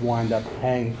ratepayers wind up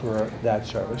paying for that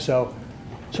service? So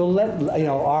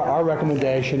our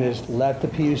recommendation is let the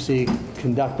PUC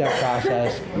conduct that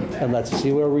process, and let's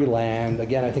see where we land.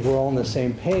 Again, I think we're all on the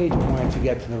same page, wanting to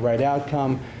get to the right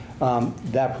outcome.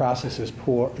 That process is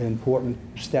an important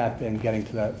step in getting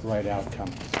to that right outcome.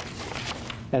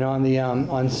 And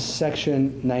on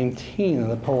section 19 of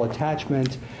the pole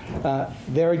attachment,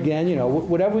 there again,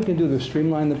 whatever we can do to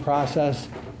streamline the process,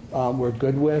 we're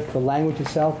good with. The language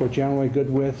itself, we're generally good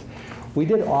with. We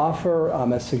did offer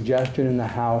a suggestion in the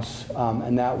House,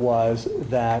 and that was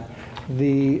that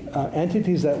the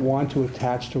entities that want to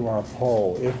attach to our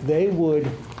pole, if they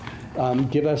would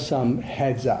give us some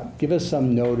heads up, give us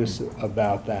some notice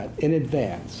about that in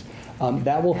advance,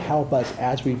 that will help us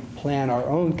as we plan our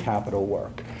own capital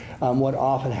work. What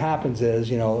often happens is,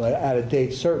 at a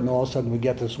date certain, all of a sudden we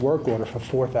get this work order for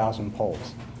 4,000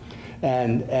 poles.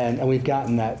 And we've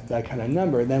gotten that kind of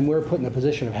number, then we're put in the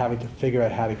position of having to figure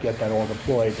out how to get that all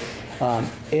deployed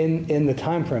in the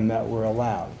time frame that we're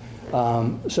allowed.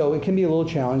 So it can be a little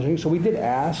challenging. So we did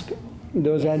ask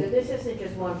those. So this isn't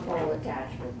just one pole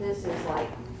attachment. This is like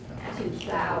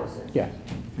 2,000. Yeah,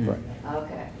 right.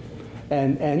 Okay.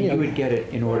 And you would get it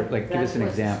in order, like, give us an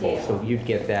That's what's the example. scale. So you'd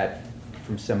get that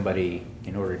from somebody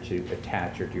in order to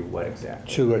attach or do what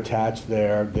exactly? To attach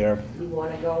their You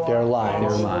want to go Their all lines. Their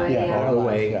the line, way Yeah, down all the lines,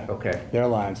 way, yeah. okay. their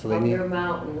lines. So they from need. your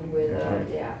mountain with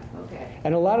yeah, okay.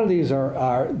 And a lot of these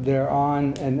they're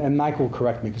on, and Mike will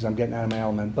correct me because I'm getting out of my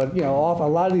element, but a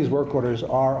lot of these work orders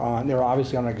they're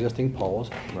obviously on existing poles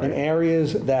in Right.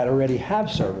 areas that already have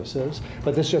services,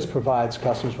 but this just provides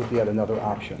customers with yet another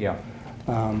option. Yeah.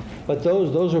 But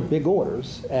those are big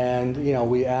orders, and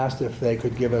we asked if they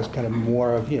could give us kind of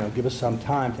more of, give us some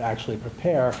time to actually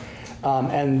prepare.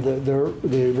 And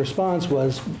the response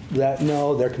was that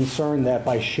no, they're concerned that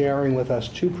by sharing with us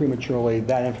too prematurely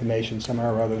that information,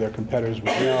 somehow or other their competitors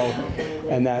would know,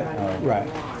 and that, right.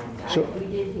 So, We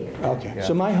did hear. okay, Yeah.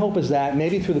 so my hope is that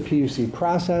maybe through the PUC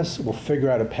process, we'll figure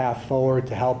out a path forward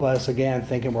to help us, again,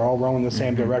 thinking we're all rowing in the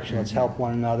same direction, let's help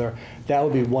one another. That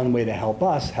would be one way to help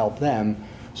us, help them.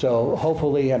 So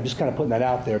hopefully, I'm just kind of putting that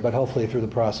out there, but hopefully through the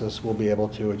process, we'll be able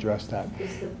to address that.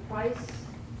 Is the price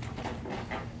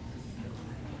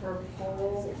per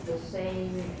pole the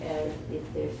same as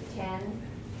if there's 10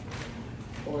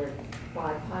 or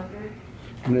 500?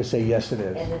 I'm going to say yes, it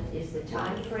And is. is the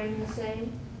time frame the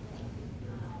same?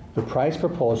 The price per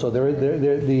pole, so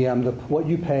what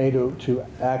you pay to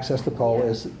access the pole Yeah.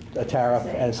 is a tariff,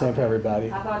 and same for Okay. everybody.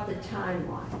 How about the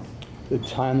timelines? The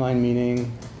timeline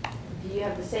meaning, Do you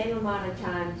have the same amount of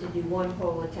time to do one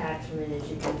pole attachment as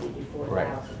you do to do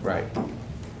 4,000? Right.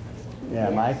 yeah,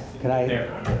 Mike,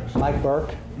 Mike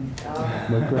Burke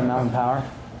with Green Mountain Power.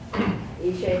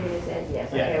 He's shaking his head, yes.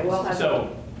 Yeah, Okay, we'll have. so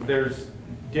there's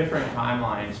different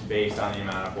timelines based on the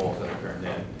amount of poles that are turned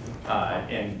in.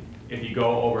 And if you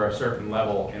go over a certain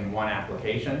level in one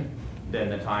application, then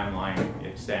the timeline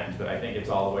extends. But I think it's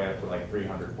all the way up to like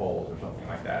 300 poles or something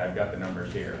like that. I've got the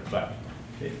numbers here. But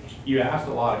you asked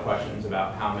a lot of questions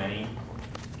about how many.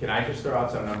 Can I just throw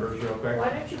out some numbers real quick? Why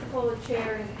don't you pull a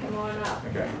chair and come on up?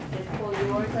 Okay. Just pull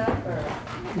yours up, or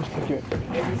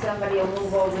maybe somebody will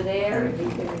move over there, and you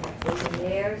can move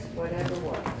theirs, whatever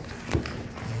works.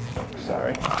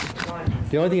 Sorry. Come on.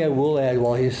 The only thing I will add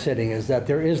while he's sitting is that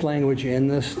there is language in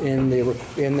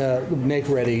the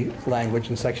make-ready language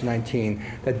in Section 19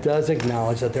 that does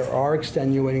acknowledge that there are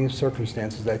extenuating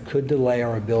circumstances that could delay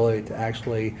our ability to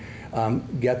actually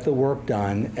get the work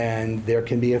done, and there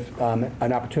can be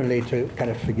an opportunity to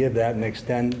kind of forgive that and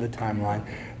extend the timeline.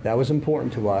 That was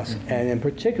important to us, and in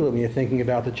particular, when you're thinking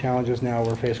about the challenges now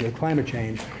we're facing with climate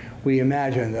change, we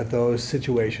imagine that those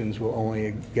situations will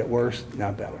only get worse,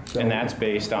 not better. So, And that's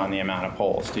based on the amount of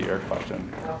poles, to your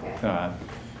question. Okay.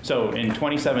 So in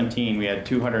 2017, we had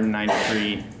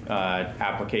 293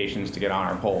 applications to get on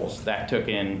our poles. That took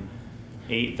in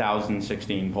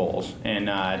 8,016 polls. In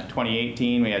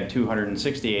 2018, we had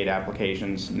 268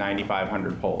 applications,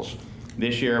 9,500 polls.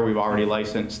 This year, we've already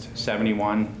licensed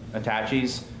 71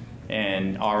 attaches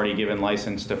and already given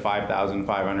license to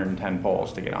 5,510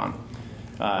 polls to get on.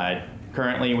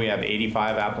 Currently, we have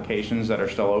 85 applications that are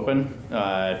still open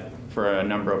for a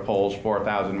number of polls,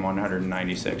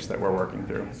 4,196 that we're working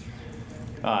through.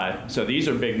 So these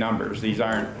are big numbers. These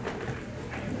aren't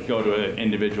go to an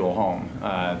individual home.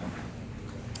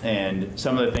 And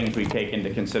some of the things we take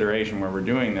into consideration when we're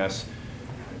doing this,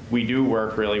 we do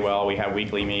work really well. We have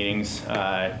weekly meetings.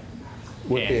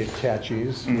 With the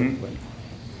attachees.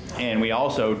 And we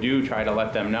also do try to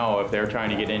let them know if they're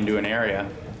trying to get into an area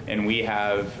and we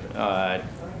have a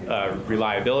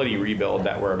reliability rebuild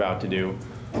that we're about to do.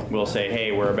 We'll say,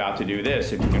 hey, we're about to do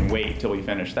this. If you can wait till we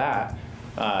finish that,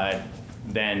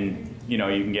 then you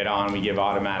can get on. We give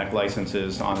automatic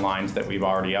licenses on lines that we've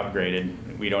already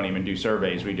upgraded. We don't even do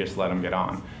surveys. We just let them get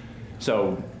on.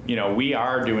 So we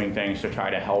are doing things to try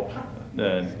to help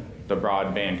the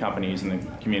broadband companies and the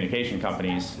communication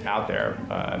companies out there.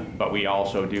 But we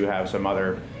also do have some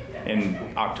other. In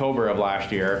October of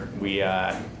last year, we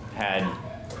had,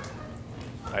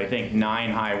 I think,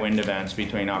 9 high wind events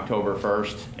between October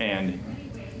 1st and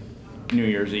New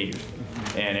Year's Eve.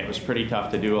 And it was pretty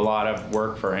tough to do a lot of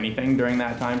work for anything during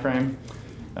that time frame.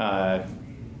 Your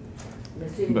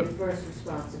first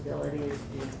responsibility is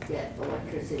to get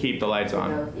electricity. Keep the lights on.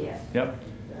 Those, yeah. Yep.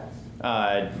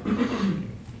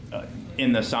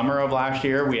 In the summer of last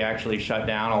year, we actually shut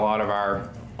down a lot of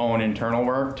our own internal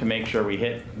work to make sure we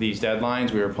hit these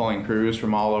deadlines. We were pulling crews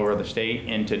from all over the state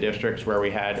into districts where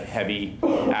we had heavy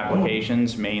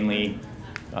applications, mainly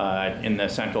in the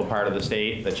central part of the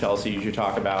state, the Chelseas you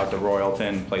talk about, the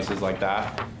Royalton, places like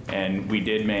that. And we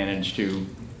did manage to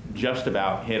just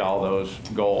about hit all those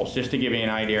goals. Just to give you an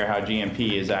idea how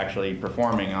GMP is actually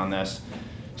performing on this.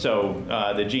 So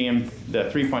the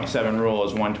 3.7 rule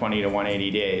is 120 to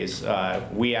 180 days.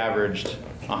 We averaged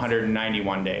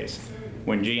 191 days.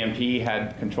 When GMP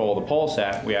had control of the poll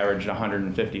set, we averaged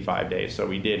 155 days. So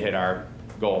we did hit our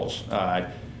goals.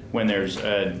 When there's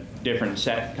a different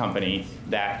set company,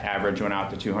 that average went out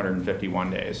to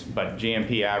 251 days. But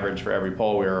GMP average for every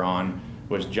poll we were on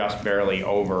was just barely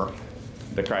over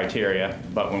the criteria,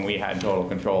 but when we had total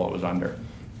control, it was under.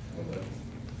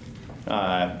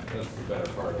 That's the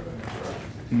better part of a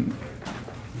construction.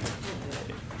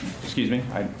 Excuse me?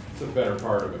 It's the better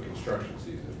part of a construction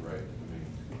season, right? I mean,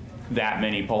 that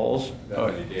many polls?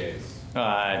 that many days.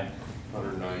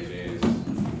 190 days.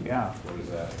 Yeah. What is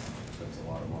that? That's a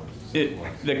lot of months.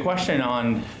 The question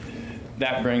on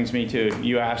that brings me to,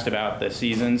 you asked about the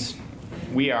seasons.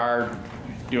 We are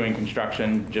doing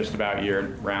construction just about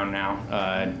year round now.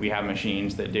 We have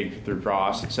machines that dig through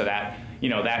frost, so that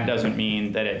that doesn't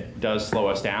mean that it does slow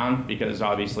us down, because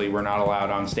obviously we're not allowed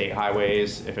on state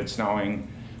highways if it's snowing.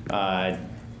 The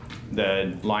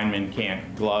linemen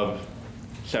can't glove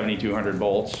 7,200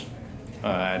 volts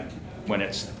when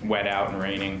it's wet out and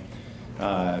raining.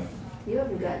 You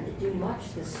haven't gotten to do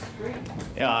much this spring.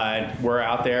 We're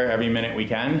out there every minute we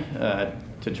can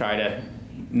to try to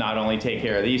not only take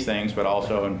care of these things, but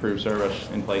also improve service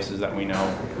in places that we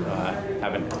know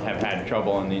have had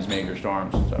trouble in these major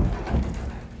storms. So.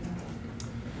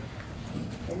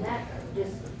 And that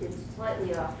just, it's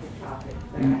slightly off the topic,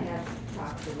 but I have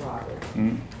talked to Robert.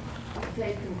 I've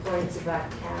had complaints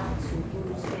about towns who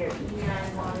lose their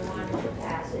E911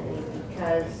 capacity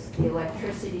because the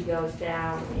electricity goes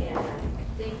down, and I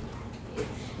think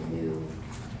it's the new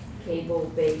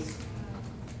cable-based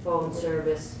phone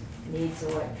service needs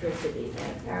electricity,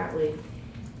 and apparently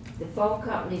the phone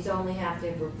companies only have to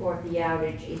report the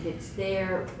outage if it's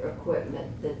their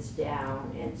equipment that's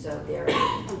down. And so their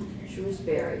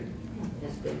Shrewsbury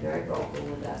has been very vocal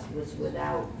with us, was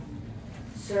without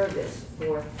service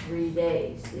for 3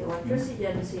 days. The electricity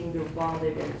doesn't seem to have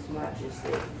bothered them as much as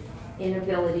the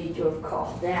inability to have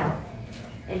called down.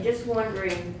 And just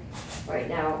wondering, right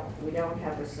now we don't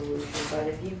have a solution, but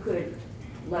if you could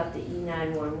let the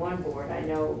E911 board, I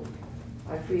know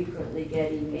I frequently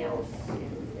get emails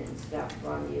and stuff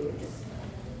from you, and just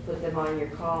put them on your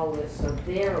call list so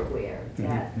they're aware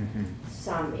that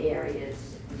some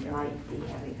areas might be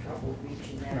having trouble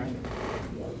reaching them.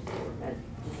 I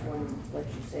just wanted let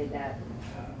you say that,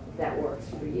 that works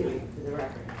for you, for the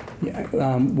record. Yeah,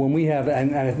 when we have,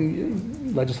 and I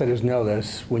think legislators know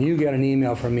this, when you get an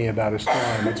email from me about a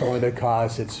storm, it's only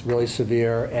because it's really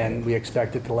severe and we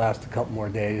expect it to last a couple more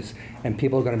days and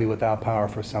people are going to be without power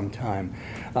for some time.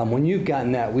 When you've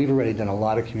gotten that, we've already done a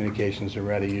lot of communications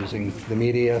already using the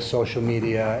media, social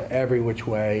media, every which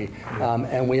way,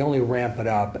 and we only ramp it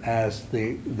up as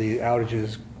the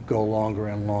outages go longer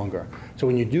and longer. So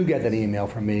when you do get that email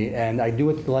from me, and I do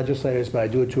it to the legislators, but I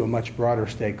do it to a much broader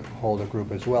stakeholder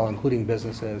group as well, including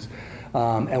businesses,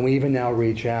 and we even now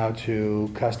reach out to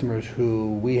customers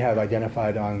who we have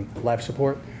identified on life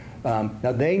support.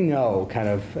 Now they know kind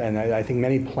of, and I think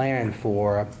many plan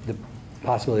for the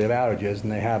possibility of outages,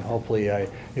 and they have hopefully a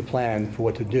plan for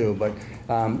what to do, but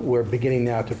we're beginning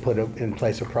now to put in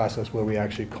place a process where we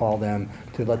actually call them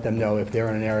to let them know if they're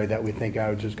in an area that we think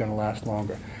outage is going to last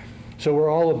longer. So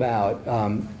we're all about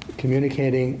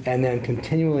communicating and then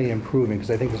continually improving,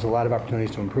 because I think there's a lot of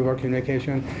opportunities to improve our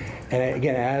communication. And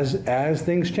again, as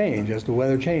things change, as the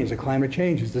weather changes, the climate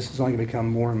changes, this is only going to become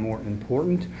more and more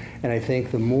important. And I think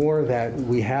the more that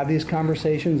we have these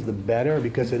conversations, the better,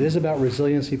 because it is about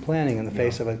resiliency planning in the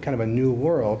face of a kind of a new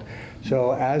world.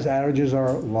 So as outages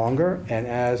are longer and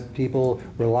as people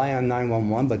rely on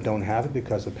 911 but don't have it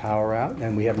because of power out,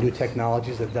 and we have new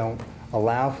technologies that don't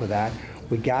allow for that,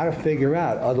 we got to figure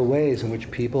out other ways in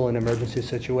which people in emergency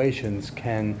situations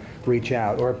can reach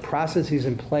out, or processes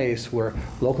in place where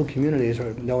local communities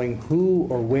are knowing who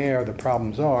or where the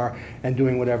problems are and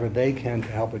doing whatever they can to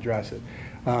help address it.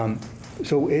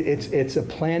 So it's a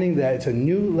planning that, it's a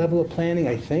new level of planning,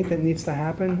 I think, that needs to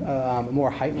happen, a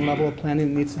more heightened level of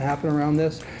planning that needs to happen around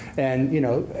this. And, you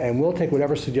know, and we'll take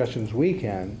whatever suggestions we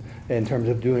can in terms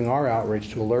of doing our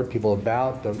outreach to alert people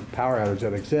about the power outage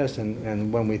that exists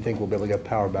and when we think we'll be able to get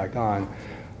power back on,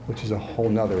 which is a whole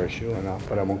nother issue,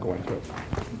 but I won't go into it.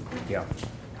 Yeah.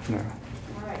 No. All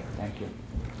right. Thank you.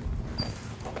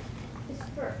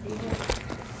 Christopher, do you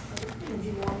have anything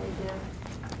you want me to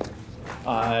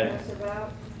tell us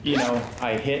about? You know,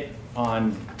 I hit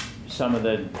on some of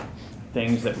the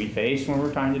things that we face when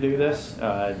we're trying to do this.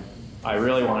 I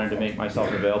really wanted to make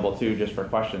myself available too, just for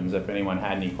questions, if anyone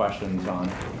had any questions on.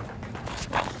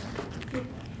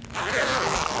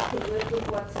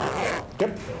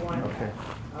 Yep. Okay.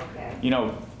 You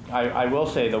know, I will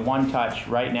say the one touch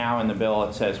right now in the bill,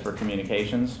 it says for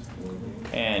communications.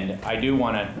 And I do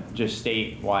want to just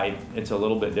state why it's a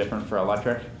little bit different for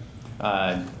electric.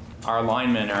 Our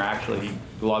linemen are actually,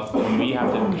 when we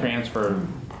have to transfer,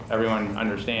 everyone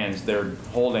understands, they're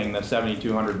holding the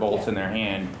 7,200 volts in their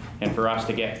hand. And for us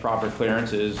to get proper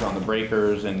clearances on the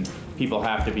breakers, and people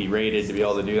have to be rated to be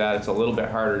able to do that, it's a little bit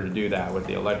harder to do that with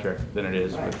the electric than it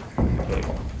is with the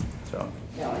cable. So.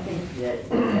 No, I think that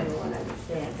everyone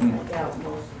understands. I doubt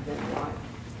most of them want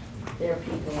their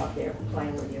people up there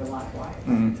playing with your live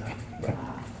wires.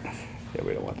 Yeah,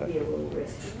 we don't want that. Be a little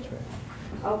risky.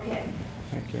 Okay.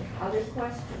 Thank you. Other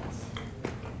questions?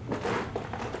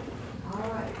 All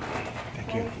right.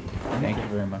 Thank you. Thank you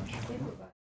very much.